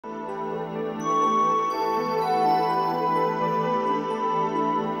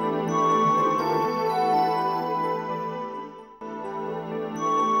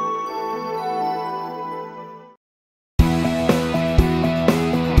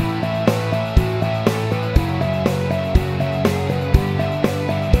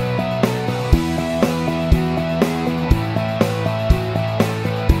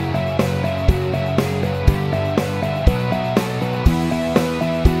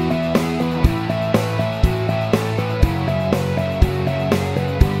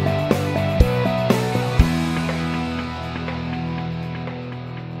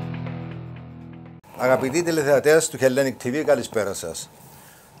Αγαπητοί τηλεθεατές του Hellenic TV, καλησπέρα σας.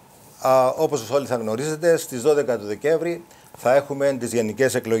 Όπως όλοι θα γνωρίζετε, στις 12 του Δεκέμβρη θα έχουμε τις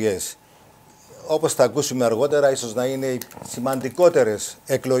γενικές εκλογές. Όπως θα ακούσουμε αργότερα, ίσως να είναι οι σημαντικότερες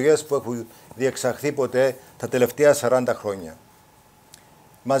εκλογές που έχουν διεξαχθεί ποτέ τα τελευταία 40 χρόνια.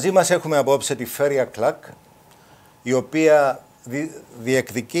 Μαζί μας έχουμε απόψε τη Feryal, η οποία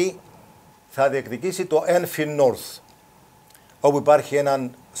θα διεκδικήσει το Enfield North, όπου υπάρχει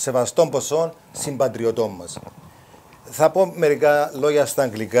έναν σεβαστό ποσό συμπατριωτών μας. Θα πω μερικά λόγια στα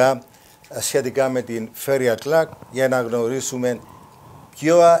αγγλικά σχετικά με την Feryal για να γνωρίσουμε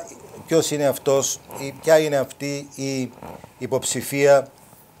ποιος είναι αυτός ή ποια είναι αυτή η υποψηφία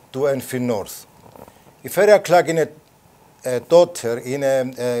του Enfield North. Η Feryal είναι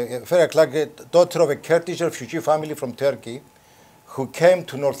daughter of a Kurdish refugee family from Turkey who came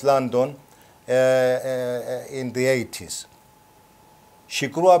to North London in the 80s. She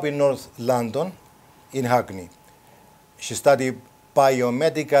grew up in North London, in Hackney. She studied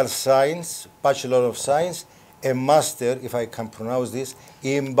biomedical science, Bachelor of Science, a Master, if I can pronounce this,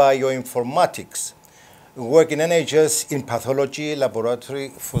 in bioinformatics. Worked in NHS in pathology laboratory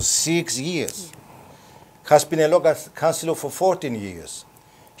for 6 years. Has been a local councillor for 14 years.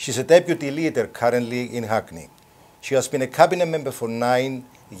 She's a deputy leader currently in Hackney. She has been a cabinet member for 9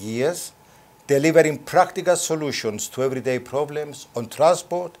 years, delivering practical solutions to everyday problems on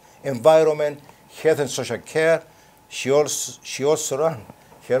transport, environment, health and social care. She also runs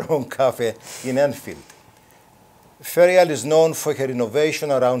her own cafe in Enfield. Feryal is known for her innovation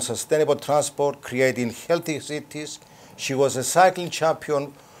around sustainable transport, creating healthy cities. She was a cycling champion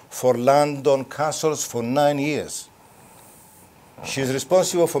for London councils for 9 years. She is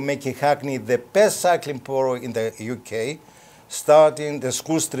responsible for making Hackney the best cycling borough in the UK, starting the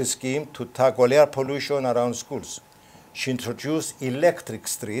School Street scheme to tackle air pollution around schools. She introduced electric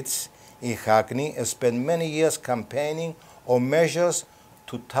streets in Hackney and spent many years campaigning on measures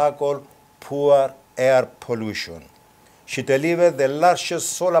to tackle poor air pollution. She delivered the largest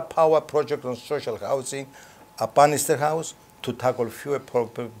solar power project on social housing at Bannister House to tackle fuel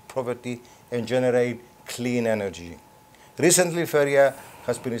poverty and generate clean energy. Recently, Feryal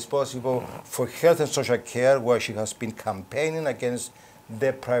has been responsible for health and social care, where she has been campaigning against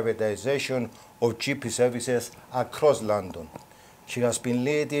the privatization of GP services across London. She has been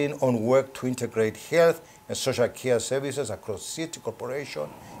leading on work to integrate health and social care services across City Corporation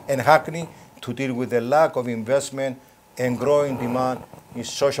and Hackney to deal with the lack of investment and growing demand in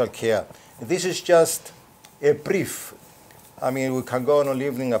social care. This is just a brief. I mean, we can go on all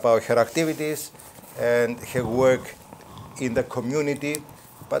evening about her activities and her work in the community,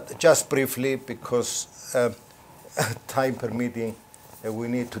 but just briefly, because time permitting, we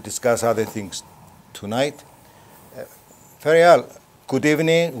need to discuss other things tonight. Feryal, good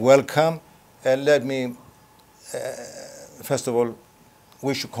evening, welcome, and let me, first of all,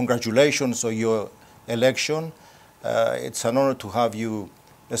 wish you congratulations on your election. It's an honor to have you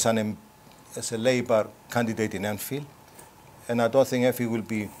as a Labour candidate in Enfield, and I don't think Enfield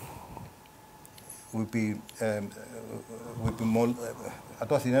will be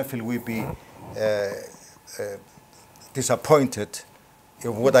disappointed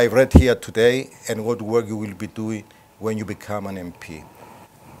in what I've read here today and what work you will be doing when you become an MP.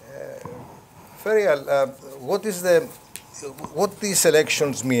 Feryal, what these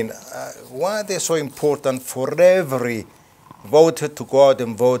elections mean? Why are they so important for every voter to go out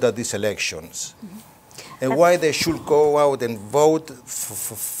and vote at these elections? And why they should go out and vote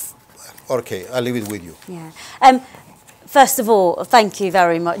okay, I'll leave it with you. Yeah. First of all, thank you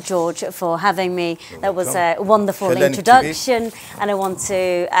very much, George, for having me. That was a wonderful introduction. And I want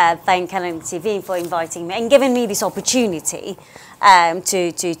to thank Hellenic TV for inviting me and giving me this opportunity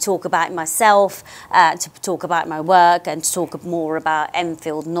to talk about myself, to talk about my work, and to talk more about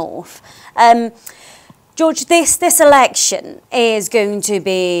Enfield North. George, this election is going to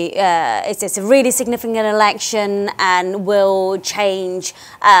be, it's a really significant election and will change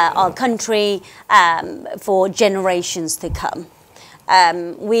our country for generations to come.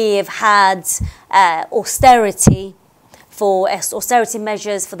 We have had austerity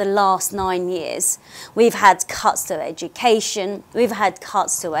measures for the last 9 years. We've had cuts to education, we've had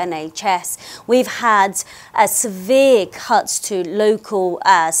cuts to NHS, we've had severe cuts to local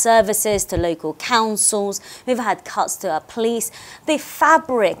services, to local councils, we've had cuts to our police. The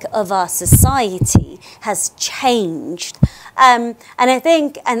fabric of our society has changed. And I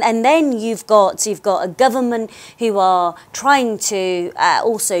think, and then you've got a government who are trying to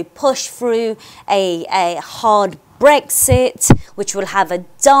also push through a hard Brexit, which will have a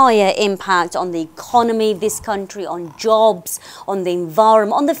dire impact on the economy of this country, on jobs, on the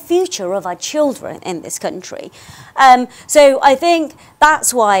environment, on the future of our children in this country. So I think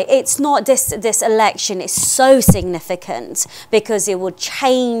that's why it's not this election is so significant, because it will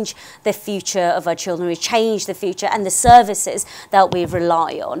change the future of our children, it will change the future and the services that we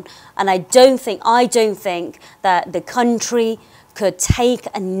rely on. And I don't think that the country could take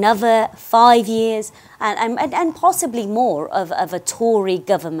another 5 years and possibly more of a Tory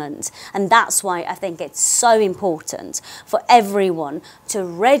government. And that's why I think it's so important for everyone to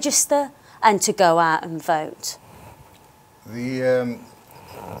register and to go out and vote.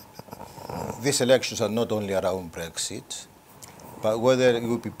 These elections are not only around Brexit, but whether it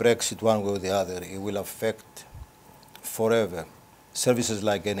will be Brexit one way or the other, it will affect forever services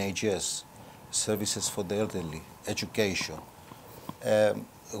like NHS, services for the elderly, education.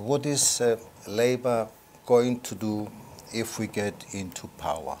 What is Labour going to do if we get into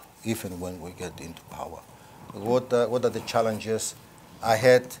power, if and when we get into power? What are the challenges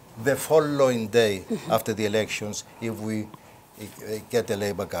ahead the following day after the elections if we get a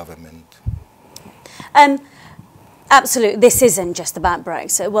Labour government? Absolutely, this isn't just about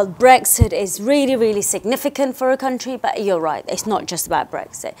Brexit. Well, Brexit is really, really significant for a country, but you're right, it's not just about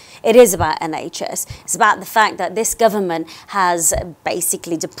Brexit. It is about NHS. It's about the fact that this government has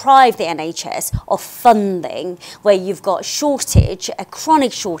basically deprived the NHS of funding, where you've got shortage, a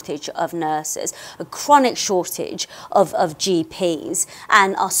chronic shortage of nurses, a chronic shortage of GPs,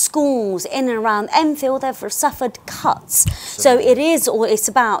 and our schools in and around Enfield have suffered cuts. So it is all it's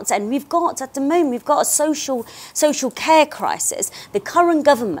about, and we've got, at the moment, we've got a social care crisis. The current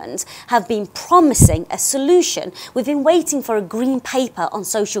government have been promising a solution. We've been waiting for a green paper on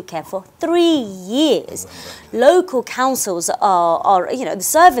social care for 3 years. Local councils are the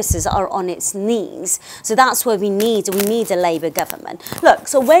services are on its knees. So that's where we need a Labour government. Look,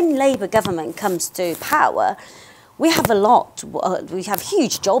 so when Labour government comes to power, we have we have a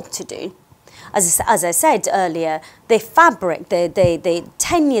huge job to do. As I said earlier, the fabric, the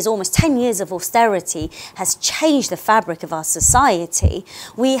 10 years, almost 10 years of austerity has changed the fabric of our society.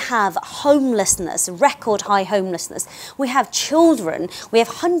 We have homelessness, record high homelessness. We have children. We have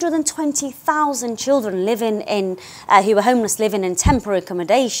 120,000 children living in, who are homeless, living in temporary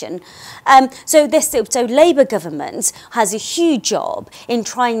accommodation. So Labour government has a huge job in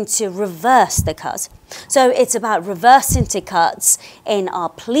trying to reverse the cuts. So it's about reversing the cuts in our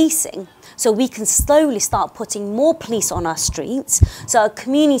policing, so we can slowly start putting more police on our streets, so our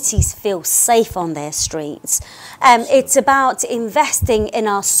communities feel safe on their streets. It's about investing in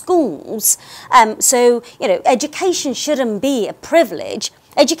our schools. So, education shouldn't be a privilege.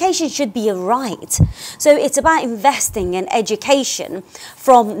 Education should be a right. So it's about investing in education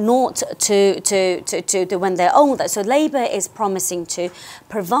from naught to when they're older. So Labour is promising to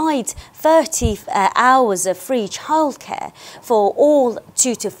provide 30 hours of free childcare for all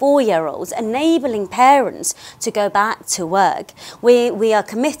 2 to 4 year olds, enabling parents to go back to work. We are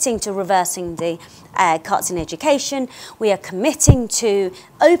committing to reversing the cuts in education. We are committing to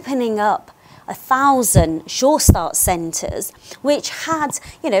opening up 1,000 Sure Start centres, which had,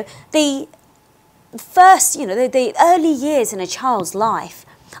 the first, the early years in a child's life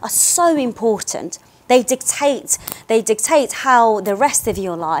are so important. They dictate how the rest of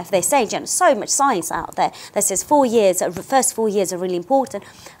your life, they say, so much science out there that says the first 4 years are really important.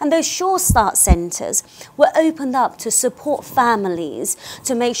 And those Sure Start centres were opened up to support families,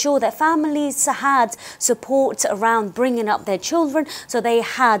 to make sure that families had support around bringing up their children, so they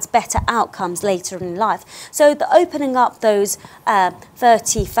had better outcomes later in life. So the opening up those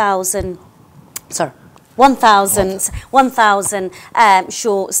 1,000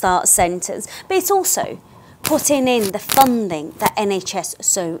 Sure Start centres, but it's also putting in the funding that NHS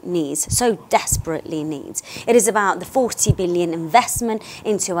so desperately needs. It is about the 40 billion investment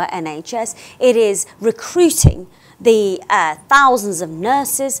into our NHS. It is recruiting the thousands of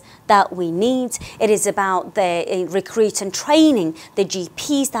nurses that we need. It is about the recruit and training the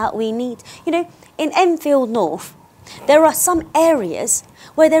GPs that we need. In Enfield North, there are some areas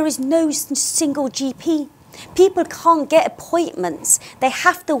where there is no single GP. People can't get appointments. They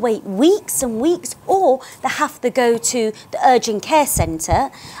have to wait weeks and weeks, or they have to go to the urgent care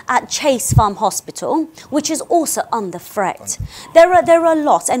centre at Chase Farm Hospital, which is also under threat. There are a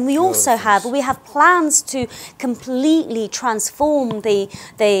lot, and we also have plans to completely transform the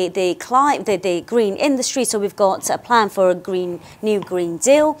green industry. So we've got a plan for a new Green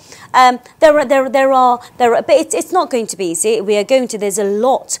Deal. But it's not going to be easy. There's a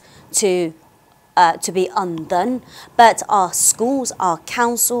lot to to be undone, but our schools, our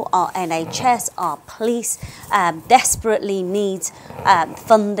council, our NHS, our police desperately need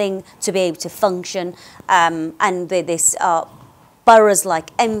funding to be able to function, and this boroughs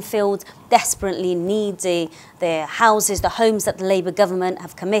like Enfield desperately need the houses, the homes that the Labour government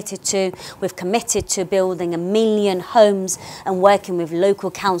have committed to. We've committed to building 1 million homes and working with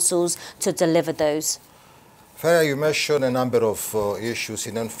local councils to deliver those. Feryal, you mentioned a number of issues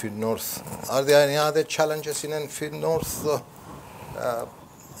in Enfield North. Are there any other challenges in Enfield North?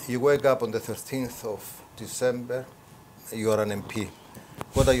 You wake up on the 13th of December, you are an MP.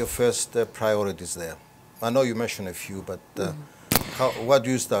 What are your first priorities there? I know you mentioned a few, but what do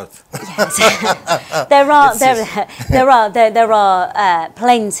you start? Yes. there are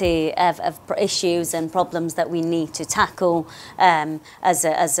plenty of issues and problems that we need to tackle as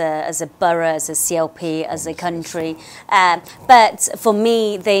a borough, as a CLP, as a country. But for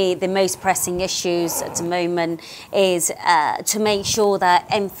me, the most pressing issues at the moment is to make sure that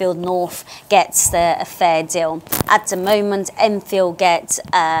Enfield North gets a fair deal. At the moment, Enfield gets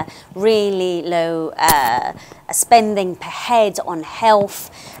really low spending per head on health.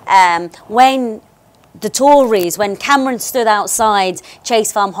 When the Tories, when Cameron stood outside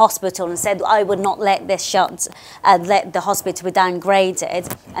Chase Farm Hospital and said, I would not let this shut, let the hospital be downgraded,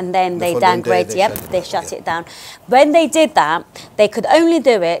 and then they downgraded, they shut it down. When they did that, they could only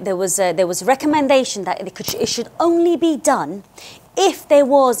do it, there was a recommendation that it should only be done if there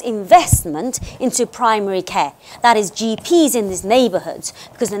was investment into primary care, that is GPs in this neighbourhood,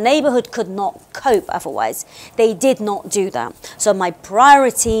 because the neighbourhood could not cope otherwise. They did not do that. So my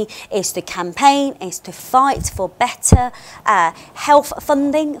priority is to campaign, is to fight for better health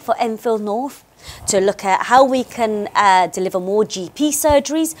funding for Enfield North, to look at how we can deliver more GP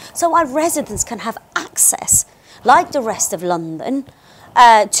surgeries so our residents can have access, like the rest of London,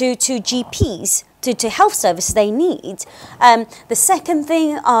 to GPs, to health services they need. The second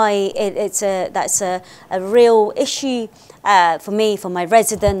thing, that's a real issue for me, for my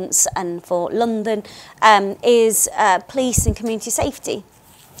residents and for London, is police and community safety.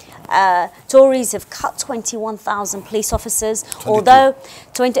 Tories have cut 21,000 police officers, although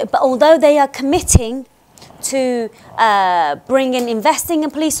they are committing to investing in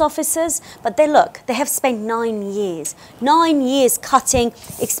police officers, but they have spent 9 years cutting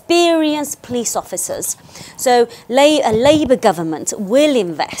experienced police officers. So a Labour government will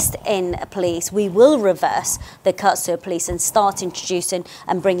invest in police. We will reverse the cuts to police and start introducing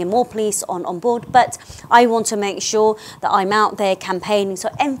and bringing more police on board. But I want to make sure that I'm out there campaigning so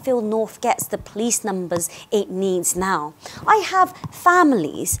Enfield North gets the police numbers it needs now. I have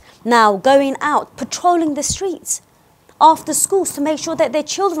families now going out, patrolling the streets after schools to make sure that their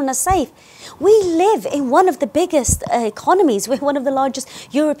children are safe. We live in one of the biggest economies. We're one of the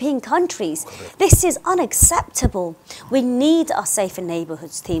largest European countries. This is unacceptable. We need our safer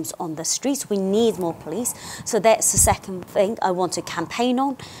neighbourhoods teams on the streets. We need more police. So that's the second thing I want to campaign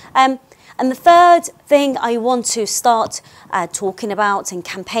on. And the third thing I want to start talking about and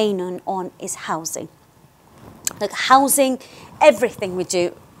campaigning on is housing. Like housing, everything we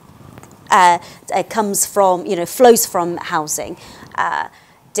do comes from, flows from housing.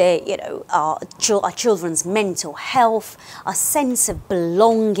 Our children's mental health, our sense of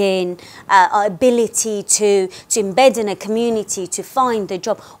belonging, our ability to embed in a community, to find a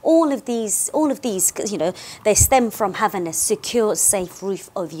job. All of these, they stem from having a secure, safe roof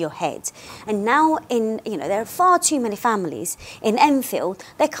over your head. And now there are far too many families in Enfield.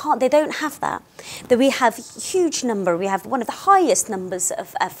 They don't have that. We have a huge number. We have one of the highest numbers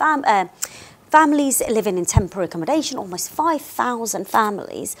of families living in temporary accommodation. Almost 5,000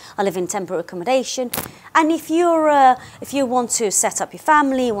 families are living in temporary accommodation. And if you want to set up your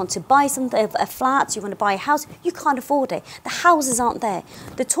family, you want to buy a flat, you want to buy a house, you can't afford it. The houses aren't there.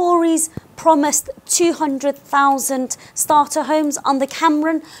 The Tories promised 200,000 starter homes under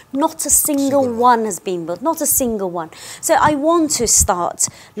Cameron. Not a single one has been built, not a single one. So I want to start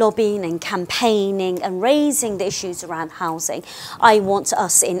lobbying and campaigning and raising the issues around housing. I want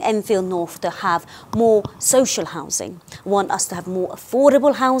us in Enfield North to have more social housing. I want us to have more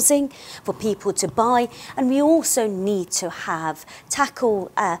affordable housing for people to buy. And we also need to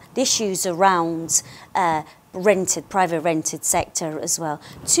tackle the issues around private rented sector as well.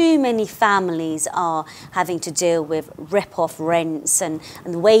 Too many families are having to deal with rip-off rents and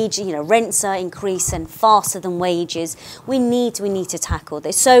rents are increasing faster than wages. We need to tackle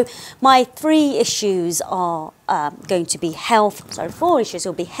this. So my 3 issues are going to be health. Sorry, 4 issues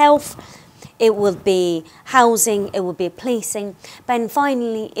will be health. It will be housing, it will be policing, but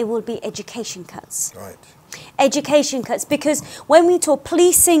finally it will be education cuts. Right. education cuts, because when we talk,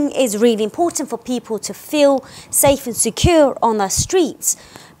 policing is really important for people to feel safe and secure on our streets.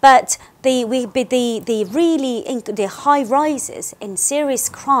 But the high rises in serious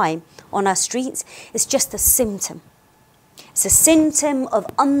crime on our streets is just a symptom. It's a symptom of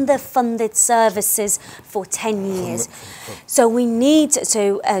underfunded services for 10 years. So we need,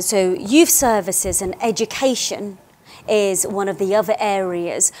 so youth services and education is one of the other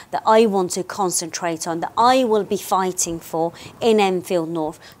areas that I want to concentrate on, that I will be fighting for in Enfield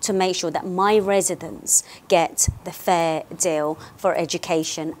North, to make sure that my residents get the fair deal for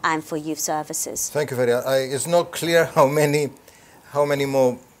education and for youth services. Thank you, Feryal. It's not clear how many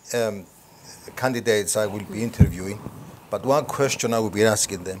more candidates I will be interviewing, but one question I will be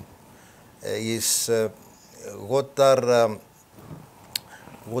asking them is what are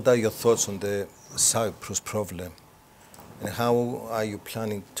your thoughts on the Cyprus problem? And how are you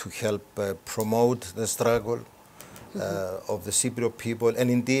planning to help promote the struggle of the Cypriot people,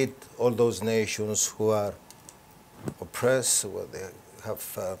 and indeed all those nations who are oppressed, where they have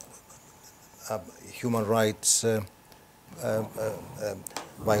human rights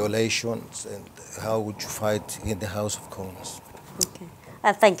violations, and how would you fight in the House of Commons? Okay.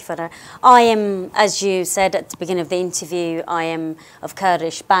 Thank you for that. I am, as you said at the beginning of the interview, I am of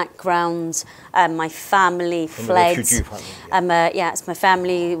Kurdish background. My family fled. Refugee family. Yes, my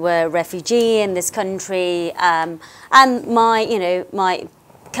family were refugee in this country, and my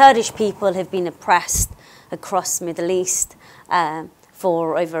Kurdish people have been oppressed across the Middle East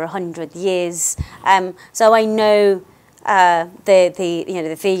for over 100 years. So I know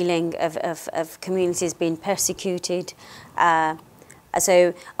the feeling of communities being persecuted.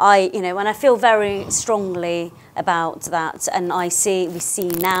 So and I feel very strongly about that, and we see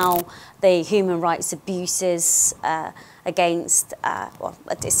now the human rights abuses against,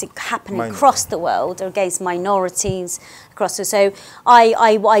 it's happening across the world, against minorities across. So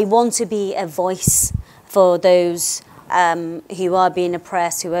I want to be a voice for those who are being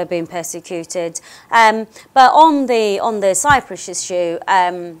oppressed, who are being persecuted. But on the Cyprus issue,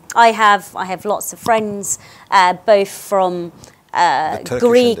 I have lots of friends, both from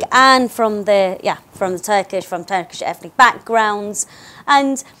Greek and from Turkish ethnic backgrounds.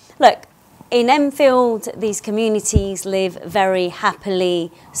 And look, in Enfield, these communities live very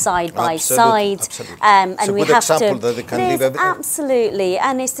happily side by side. Absolutely. And it's a we good have example to that they can live every absolutely,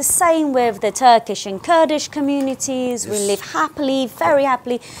 and it's the same with the Turkish and Kurdish communities. Yes. We live happily, very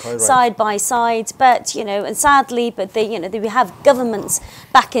happily, side by side. But and sadly, we have governments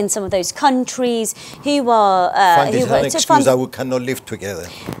back in some of those countries who are find this an excuse that we cannot live together.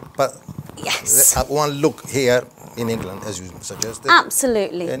 But yes, one look here in England, as you suggested.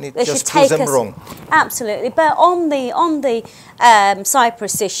 Absolutely, and it they just should proves take them wrong. Absolutely, but on the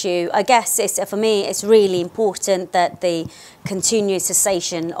Cyprus issue, I guess for me it's really important that the continued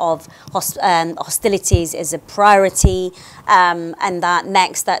cessation of hostilities is a priority, and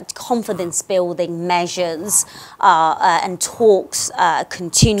that confidence building measures and talks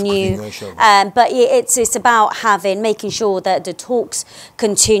continue. But it's about making sure that the talks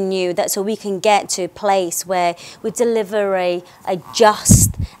continue, so we can get to a place where we deliver a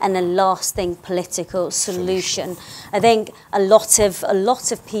just and a lasting political solution. I think a lot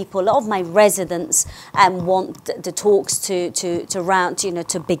of people, a lot of my residents want the talks to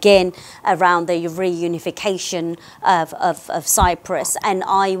begin around the reunification of Cyprus, and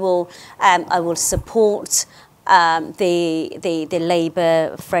I will support the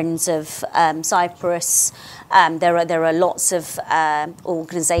Labour Friends of Cyprus. There are lots of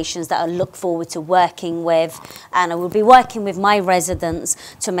organisations that I look forward to working with, and I will be working with my residents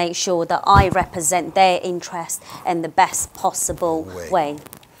to make sure that I represent their interest in the best possible way.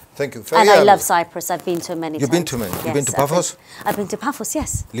 Thank you. And I love Cyprus. I've been to many times. You've been to many? Yes, you've been to Paphos? I've been to Paphos,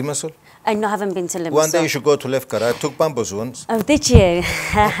 yes. Limassol? I haven't been to Limassol. One day you should go to Lefkara. I took Paphos once. Oh, did you?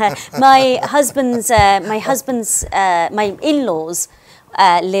 my in-laws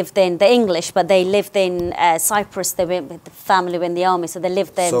lived in the English, but they lived in Cyprus. They went with the family in the army, so they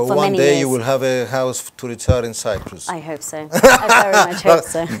lived there for many years. So one day you will have a house to retire in Cyprus. I hope so. I very much hope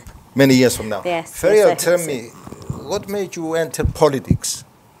so. Many years from now. Yes. Feryal, tell me, what made you enter politics?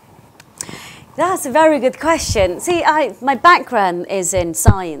 That's a very good question. See, my background is in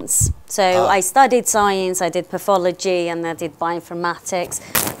science. So I studied science, I did pathology, and I did bioinformatics.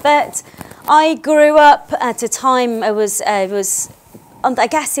 But I grew up at a time, I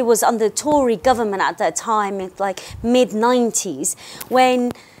guess it was under the Tory government at that time, in like mid-90s,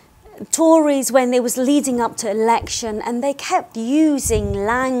 when Tories, when it was leading up to election, and they kept using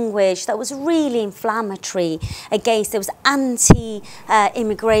language that was really inflammatory against, there was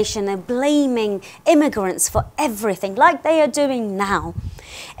anti-immigration and blaming immigrants for everything, like they are doing now.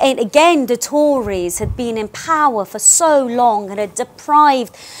 And again, the Tories had been in power for so long and had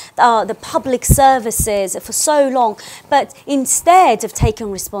deprived the public services for so long. But instead of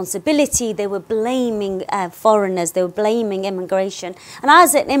taking responsibility, they were blaming foreigners, they were blaming immigration. And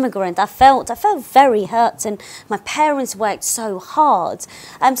as an immigrant, I felt very hurt, and my parents worked so hard.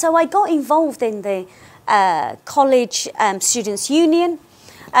 So I got involved in the college students' union,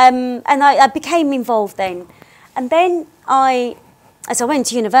 and I became involved then. And then as I went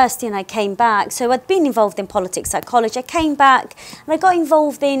to university and I came back, so I'd been involved in politics at college. I came back and I got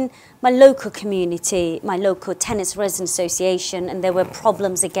involved in my local community, my local tenants residents association, and there were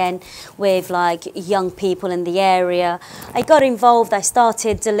problems again with like young people in the area. I got involved. I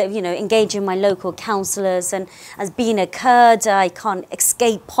started, engaging my local councillors, and as being a Kurd, I can't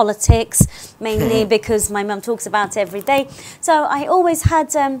escape politics, mainly because my mum talks about it every day. So I always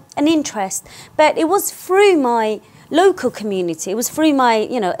had an interest, but it was through my local community. It was through my,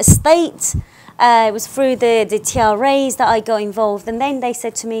 estate. It was through the TRAs that I got involved. And then they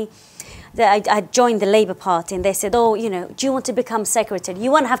said to me that I joined the Labour Party, and they said, oh, do you want to become secretary?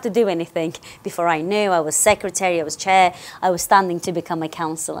 You won't have to do anything. Before I knew, I was secretary, I was chair, I was standing to become a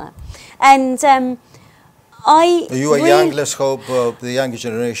councillor. And You are young. Let's hope the younger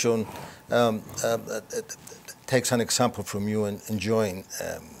generation takes an example from you and join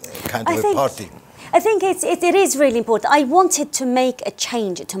kind of a party. I think it is really important. I wanted to make a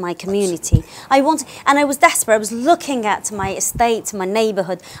change to my community. And I was desperate. I was looking at my estate, my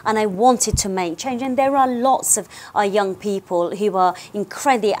neighbourhood, and I wanted to make change. And there are lots of young people who are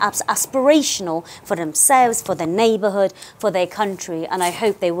incredibly aspirational for themselves, for their neighbourhood, for their country, and I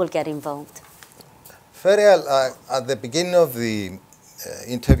hope they will get involved. Feryal, at the beginning of the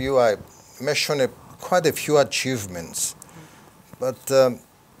interview, I mentioned quite a few achievements, but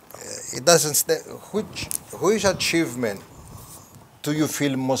it doesn't stay. Which achievement do you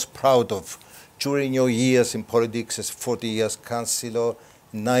feel most proud of during your years in politics as 40 years councillor,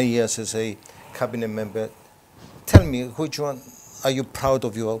 9 years as a cabinet member? Tell me, which one are you proud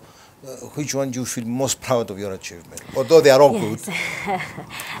of which one do you feel most proud of your achievement? Although they are all good.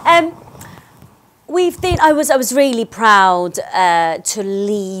 I was really proud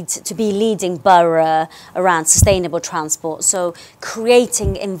to be leading borough around sustainable transport. So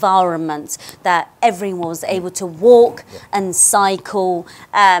creating environments that everyone was able to walk and cycle,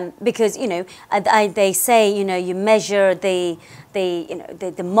 because they say you measure the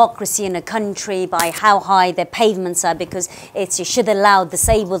democracy in a country by how high the pavements are, because you should allow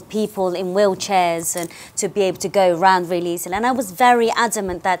disabled people in wheelchairs and to be able to go around really easily. And I was very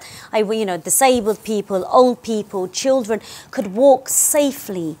adamant that disabled people, old people, children could walk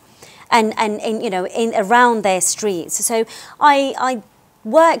safely and around their streets. So I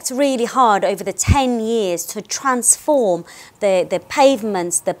worked really hard over the 10 years to transform the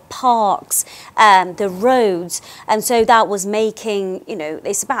pavements, the parks, the roads. And so that was making,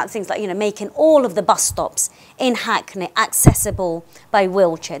 it's about things like, making all of the bus stops in Hackney accessible by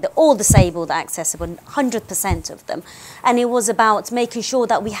wheelchair. They're all disabled accessible, 100% of them. And it was about making sure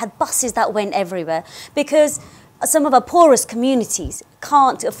that we had buses that went everywhere, because some of our poorest communities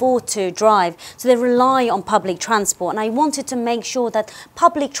can't afford to drive, so they rely on public transport. And I wanted to make sure that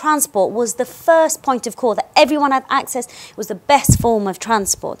public transport was the first point of call, that everyone had access. It was the best form of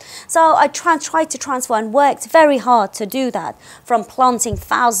transport. So I tried to transform and worked very hard to do that, from planting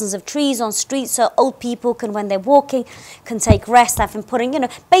thousands of trees on streets so old people can, when they're walking, can take rest, and putting,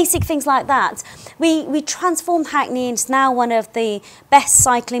 basic things like that. We transformed Hackney, and it's now one of the best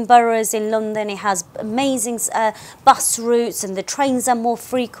cycling boroughs in London. It has amazing bus routes, and the trains are more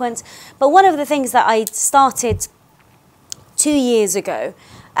frequent. But one of the things that I started 2 years ago,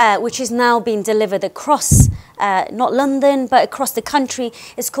 which is now being delivered across not London but across the country,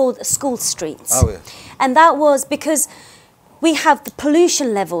 is called School Streets. Oh, yeah. And that was because we have the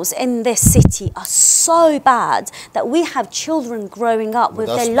pollution levels in this city are so bad that we have children growing up with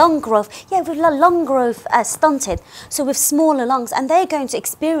their lung growth, lung growth stunted, so with smaller lungs, and they're going to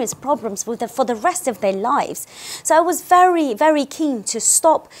experience problems for the rest of their lives. So I was very, very keen to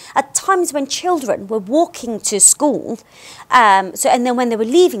stop at times when children were walking to school, and then when they were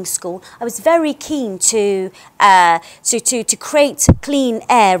leaving school, I was very keen to create clean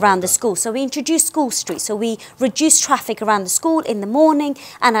air around the school. So we introduced School Street, so we reduced traffic around the school in the morning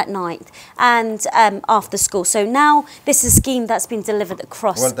and at night, and after school. So now this is a scheme that's been delivered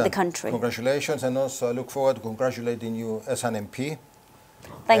across the country. Congratulations, and also I look forward to congratulating you as an MP.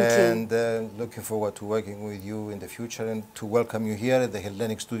 Thank you. And looking forward to working with you in the future and to welcome you here at the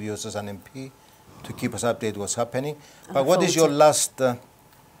Hellenic Studios as an MP to keep us updated what's happening. But what is your last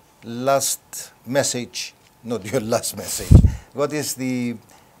message? Not your last message. What is the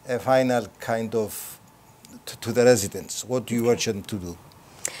final kind of to the residents? What do you urge them to do?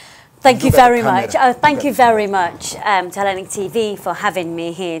 Thank you very much. Thank you very much to Hellenic TV for having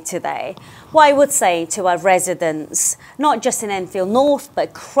me here today. What I would say to our residents, not just in Enfield North, but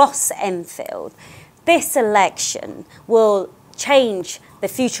across Enfield, this election will change the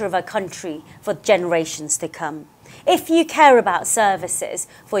future of our country for generations to come. If you care about services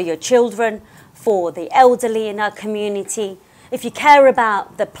for your children, for the elderly in our community, if you care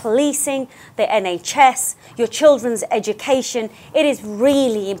about the policing, the NHS, your children's education, it is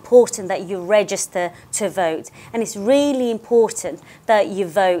really important that you register to vote. And it's really important that you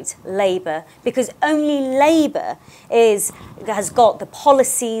vote Labour, because only Labour has got the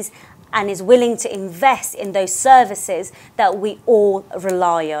policies and is willing to invest in those services that we all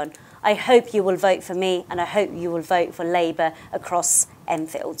rely on. I hope you will vote for me, and I hope you will vote for Labour across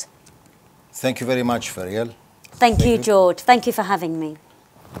Enfield. Thank you very much, Feryal. Thank you, George. Thank you for having me.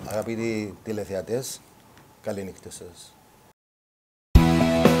 Αγαπητοί τηλεθεατές, καλή νύχτα σας.